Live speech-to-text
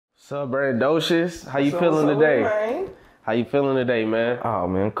What's up, Brandoshis? How you feeling today? How you feeling today, man? Oh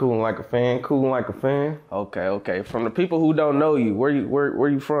man, cooling like a fan, cooling like a fan. Okay. From the people who don't know you, where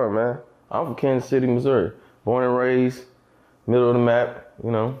you from, man? I'm from Kansas City, Missouri. Born and raised, middle of the map,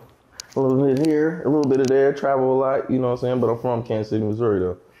 you know. A little bit here, a little bit of there, travel a lot, you know what I'm saying? But I'm from Kansas City, Missouri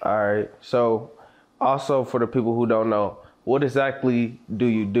though. All right. So, also for the people who don't know, what exactly do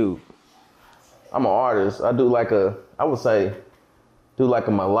you do? I'm an artist. I do like a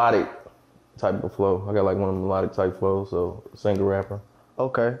melodic type of flow. I got like one of the melodic type flows, so singer rapper.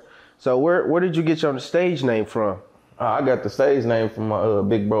 Okay. So where did you get your stage name from? I got the stage name from my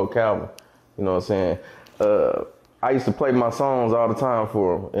big bro Calvin. You know what I'm saying? I used to play my songs all the time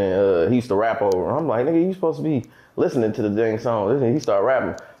for him, and he used to rap over. I'm like, nigga, you supposed to be listening to the dang song. He started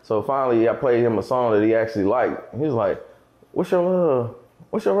rapping. So finally, I played him a song that he actually liked. He was like, what's your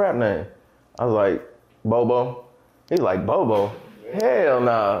rap name? I was like, Bobo. He's like, Bobo? Hell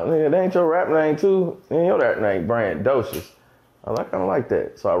nah, nigga, that ain't your rap name too. And your rap name, Brandoshis. I kind of like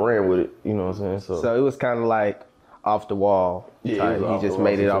that. So I ran with it, you know what I'm saying? So it was kind of like off the wall. Yeah, he just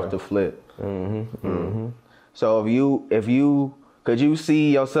made it off the flip. So if you could you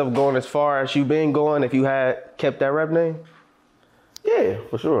see yourself going as far as you been going if you had kept that rap name? Yeah,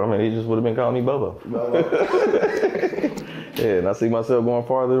 for sure. I mean, he just would have been calling me Bobo. Yeah, and I see myself going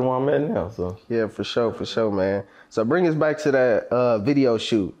farther than where I'm at now. So yeah, for sure, man. So bring us back to that video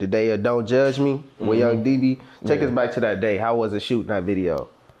shoot, the day of Don't Judge Me with Young DB. Take us back to that day. How was it shooting that video?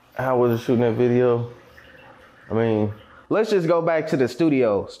 How was it shooting that video? I mean, let's just go back to the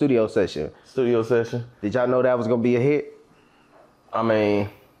studio session. Studio session. Did y'all know that was gonna be a hit? I mean,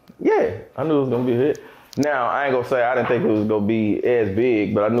 yeah, I knew it was gonna be a hit. Now, I ain't gonna say I didn't think it was gonna be as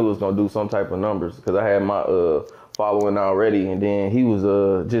big, but I knew it was gonna do some type of numbers because I had my following already, and then he was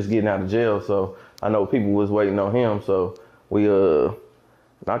just getting out of jail, so I know people was waiting on him, so we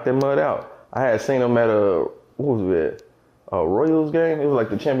knocked that mud out. I had seen him at a Royals game. It was like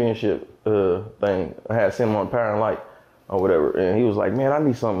the championship thing. I had seen him on Power and Light or whatever, and he was like, man, I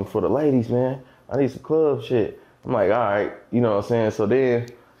need something for the ladies, man. I need some club shit. I'm like, all right, you know what I'm saying? So then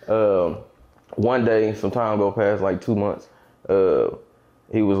one day, some time go past, like 2 months,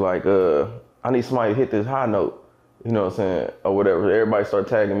 he was like, I need somebody to hit this high note, you know what I'm saying, or whatever. Everybody started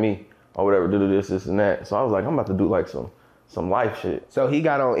tagging me or whatever, do this and that. So I was like, I'm about to do like some life shit. So he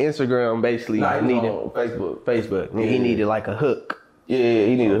got on Instagram basically. Nah, he needed on Facebook. Yeah. He needed like a hook. Yeah,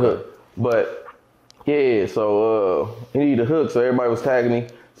 he needed a hook. But yeah, so he needed a hook, so everybody was tagging me.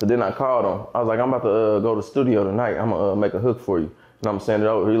 So then I called him. I was like, I'm about to go to the studio tonight. I'm gonna make a hook for you. And I'm gonna send it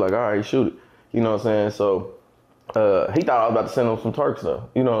over. He's like, all right, shoot it. You know what I'm saying? So he thought I was about to send him some Turk stuff.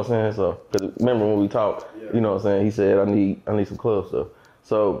 You know what I'm saying? So, cause remember when we talked, you know what I'm saying? He said, I need some club stuff.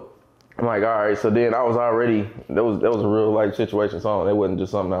 So I'm like, all right. So then I was already, that was a real life situation song. It wasn't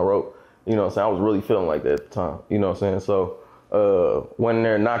just something I wrote. You know what I'm saying? I was really feeling like that at the time. You know what I'm saying? So went in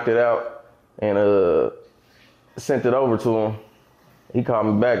there, knocked it out, and sent it over to him. He called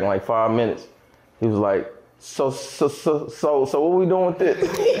me back in like 5 minutes. He was like, so what we doing with this?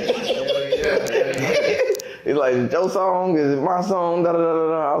 He's like, is it your song? Is it my song? Da, da, da,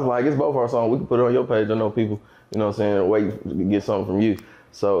 da. I was like, it's both our songs. We can put it on your page. I know people, you know what I'm saying, wait to get something from you.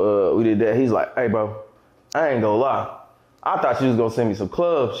 So we did that. He's like, hey, bro, I ain't gonna lie. I thought you was gonna send me some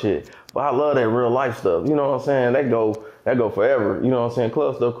club shit, but I love that real life stuff. You know what I'm saying? That go forever. You know what I'm saying?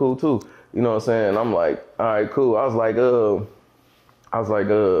 Club stuff cool too. You know what I'm saying? I'm like, all right, cool. I was like,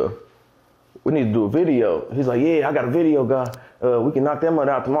 we need to do a video. He's like, yeah, I got a video guy. We can knock that one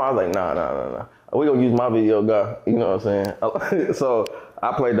out tomorrow. I was like, nah. We gonna use my video guy. You know what I'm saying? So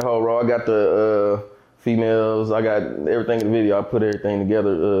I played the whole role. I got the females. I got everything in the video. I put everything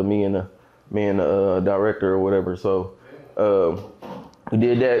together. Me and the director or whatever. So we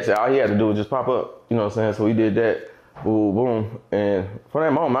did that. So all he had to do was just pop up. You know what I'm saying? So we did that. Boom, boom. And for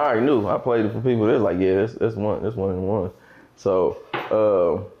that moment, I already knew. I played it for people. They was like, yeah, that's one and one. So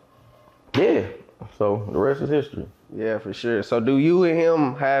yeah. So the rest is history. Yeah, for sure. So do you and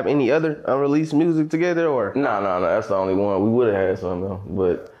him have any other unreleased music together or? No. That's the only one. We would have had some though,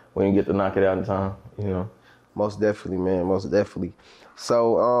 but we didn't get to knock it out in time, you know. Most definitely, man. Most definitely.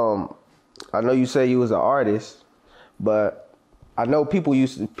 So I know you say you was an artist, but I know people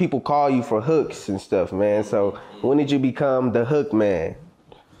call you for hooks and stuff, man. So when did you become the hook man?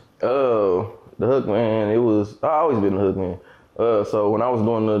 The hook man, I always been the hook man. So when I was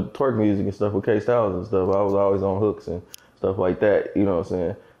doing the twerk music and stuff with K-Styles and stuff, I was always on hooks and stuff like that, you know what I'm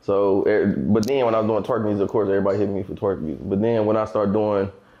saying? So, but then when I was doing twerk music, of course, everybody hit me for twerk music. But then when I started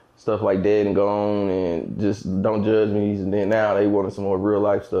doing stuff like Dead and Gone and just Don't Judge Me, and then now they wanted some more real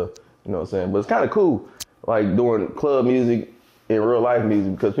life stuff, you know what I'm saying? But it's kind of cool, like doing club music in real life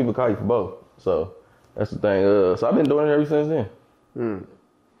music because people call you for both. So that's the thing. So I've been doing it ever since then.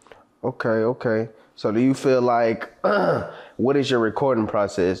 Okay. So do you feel like, what is your recording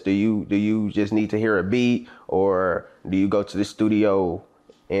process? Do you just need to hear a beat, or do you go to the studio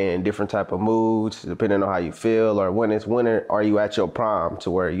in different type of moods depending on how you feel, or when are you at your prime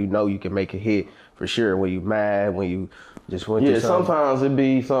to where you know you can make a hit for sure? When you mad, when you just went through something? Sometimes it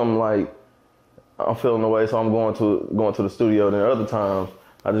be something like I'm feeling the way, so I'm going to the studio. Then other times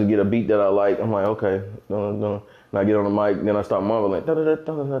I just get a beat that I like. I'm like, okay, and I get on the mic, then I start mumbling,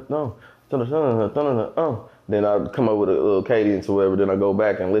 then I come up with a little cadence or whatever. Then I go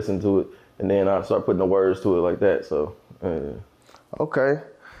back and listen to it, and then I start putting the words to it like that. So, Okay.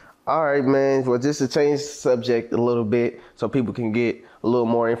 All right, man. Well, just to change the subject a little bit so people can get a little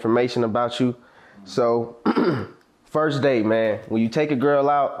more information about you. So, first date, man. When you take a girl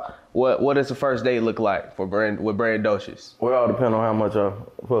out, what does the first date look like with Brandoshis? Well, it all depends on how much I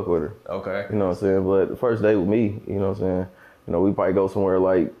fuck with her. Okay. You know what I'm saying? But the first date with me, you know what I'm saying? You know, we probably go somewhere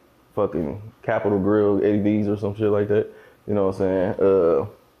like fucking Capitol Grill, Eddie V's or some shit like that. You know what I'm saying?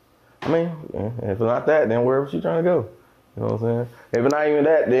 I mean, if it's not that, then wherever she trying to go. You know what I'm saying? If it's not even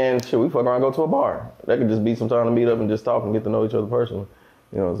that, then shit, we fuck around and go to a bar. That could just be some time to meet up and just talk and get to know each other personally.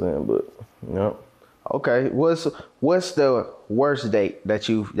 You know what I'm saying? But, you know. Okay. What's the worst date that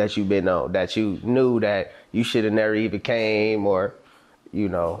you've been on that you knew that you should have never even came, or, you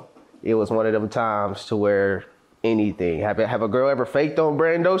know, it was one of them times to where anything. Have a girl ever faked on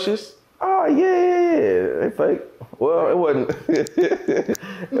Brandoshis? Oh yeah, they fake. Well, it wasn't. It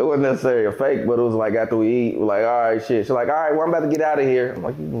wasn't necessarily a fake, but it was like after we eat, we're like, all right, shit. She's like, all right, well, I'm about to get out of here. I'm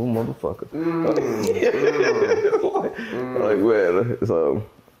like, you motherfucker. Like, man. So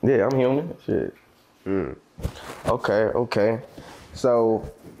yeah, I'm human. Shit. Okay. So,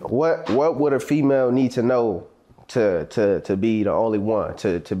 what would a female need to know to be the only one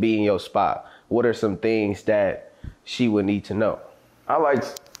to be in your spot? What are some things that she would need to know? I would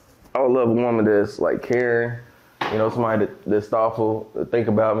love a woman that's like caring, you know, somebody that's thoughtful, that think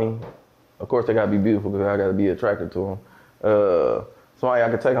about me. Of course, they gotta be beautiful because I gotta be attracted to them. Somebody I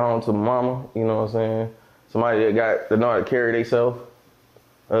could take home to mama, you know what I'm saying? Somebody that know how to carry themselves.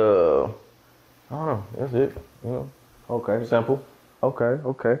 I don't know. That's it. You know. Okay. Simple.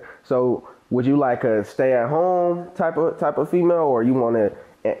 Okay. So, would you like a stay-at-home type of female, or you want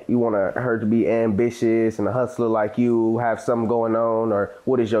her to be ambitious and a hustler like you, have something going on, or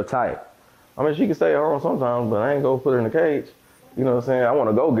what is your type? I mean, she can stay at home sometimes, but I ain't gonna put her in a cage. You know what I'm saying? I want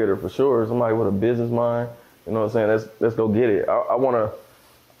to go get her for sure. Somebody with a business mind. You know what I'm saying? Let's go get it. I want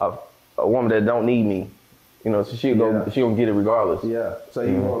a woman that don't need me. You know, so she gonna get it regardless. Yeah. So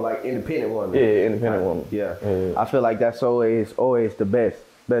you want like independent woman? Yeah, independent woman. Yeah. I feel like that's always the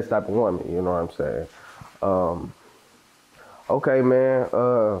best type of woman. You know what I'm saying? Okay, man.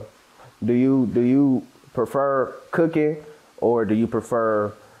 Do you prefer cooking, or do you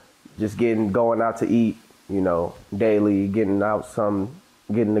prefer just going out to eat? You know, daily, getting to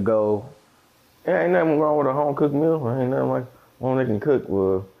go. Yeah, ain't nothing wrong with a home cooked meal. Ain't nothing like one that can cook.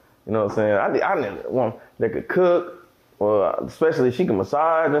 Well, you know what I'm saying? I need one that could cook, or especially if she can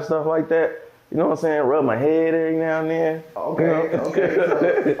massage and stuff like that. You know what I'm saying? Rub my head every now and then. Okay. You know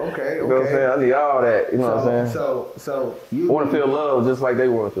what I'm saying? I need all that. You know what I'm saying? So you want to feel love just like they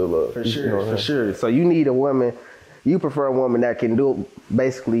want to feel love. For sure, you know for sure. So you need a woman. You prefer a woman that can do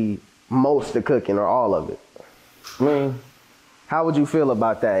basically most of the cooking or all of it. I mean, how would you feel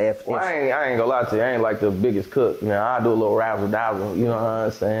about that? I ain't gonna lie to you. I ain't like the biggest cook. You know, I do a little razzle dazzle. You know what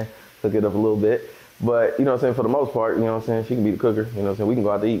I'm saying? Cook it up a little bit. But, you know what I'm saying, for the most part, you know what I'm saying, she can be the cooker. You know what I'm saying? We can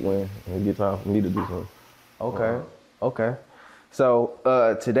go out to eat when it get time for me to do something. Okay.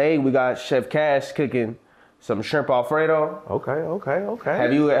 So today we got Chef Kash cooking some shrimp Alfredo. Okay.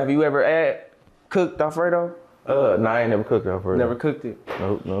 Have you ever cooked Alfredo? No, I ain't never cooked Alfredo. Never cooked it?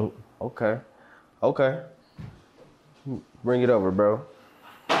 Nope. Okay. Bring it over, bro.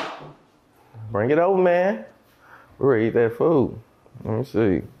 Bring it over, man. We're ready to eat that food. Let me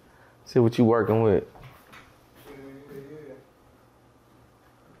see. See what you working with.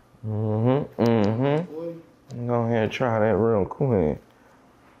 Go ahead and try that real quick.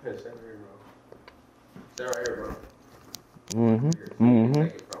 Stay right here, bro.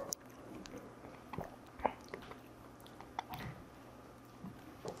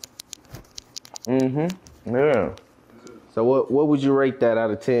 Yeah. So what would you rate that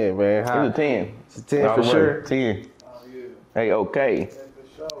out of 10, man? It's a 10. It's a 10 for sure? 10. Hey, okay.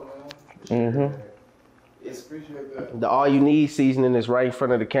 It's the all you need seasoning is right in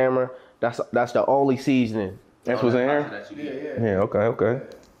front of the camera. That's the only seasoning. That's what's in here? Yeah, okay.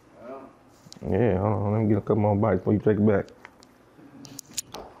 Yeah, hold on. Let me get a couple more bites before you take it back.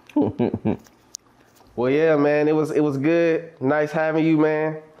 Well, yeah, man, it was good. Nice having you,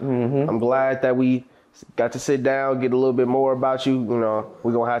 man. I'm glad that we got to sit down, get a little bit more about you. You know,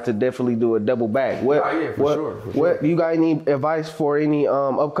 we're gonna have to definitely do a double back. What? Yeah, for sure. What? You got any advice for any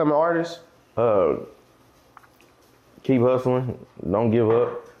upcoming artists? Keep hustling. Don't give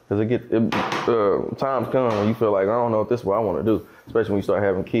up. Cause times come when you feel like, I don't know if this is what I want to do. Especially when you start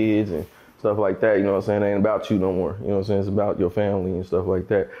having kids and stuff like that. You know what I'm saying? It ain't about you no more. You know what I'm saying? It's about your family and stuff like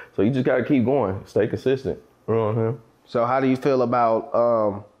that. So you just gotta keep going. Stay consistent. You know what I'm saying? So how do you feel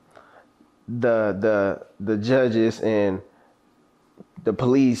about the judges and the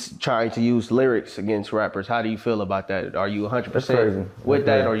police trying to use lyrics against rappers? How do you feel about that? Are you 100% with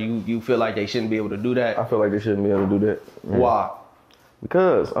that, or you feel like they shouldn't be able to do that? I feel like they shouldn't be able to do that. Yeah. Why?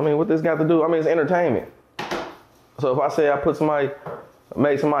 Because, I mean, what this got to do? I mean, it's entertainment. So if I say I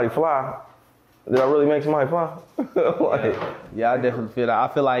made somebody fly, did I really make somebody fly? Yeah, I definitely feel that. I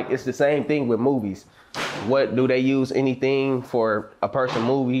feel like it's the same thing with movies. What do they use anything for a person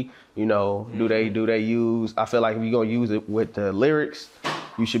movie? You know, do they use? I feel like if you're gonna use it with the lyrics,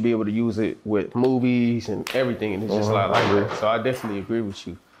 you should be able to use it with movies and everything. And it's just like that. So I definitely agree with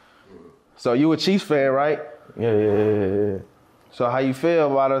you. So you a Chiefs fan, right? Yeah. So how you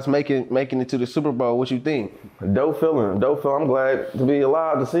feel about us making it to the Super Bowl? What you think? Dope feeling. I'm glad to be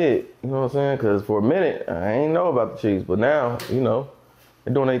alive to see it. You know what I'm saying? Because for a minute, I ain't know about the Chiefs. But now, you know,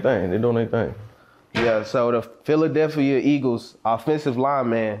 they're doing their thing. Yeah, so the Philadelphia Eagles offensive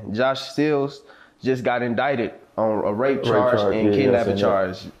lineman, Josh Steels, just got indicted on a rape charge and kidnapping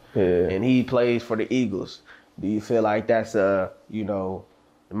charge. Yeah. And he plays for the Eagles. Do you feel like that's it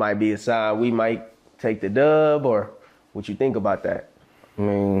might be a sign we might take the dub, or what you think about that? I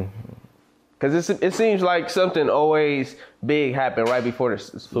mean, because it seems like something always big happened right before the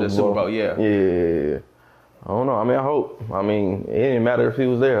Super Bowl. Yeah. I don't know. I mean, I hope. I mean, it didn't matter if he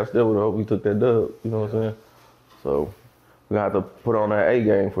was there. I still would have hoped he took that dub. You know what I'm saying? So we're going to have to put on that A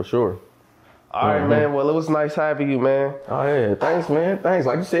game for sure. All right, man. Well, it was nice having you, man. Oh, yeah. Thanks, man. Thanks.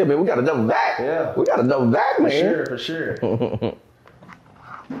 Like you said, man, we got to double back. Yeah. We got to double back, man. For sure.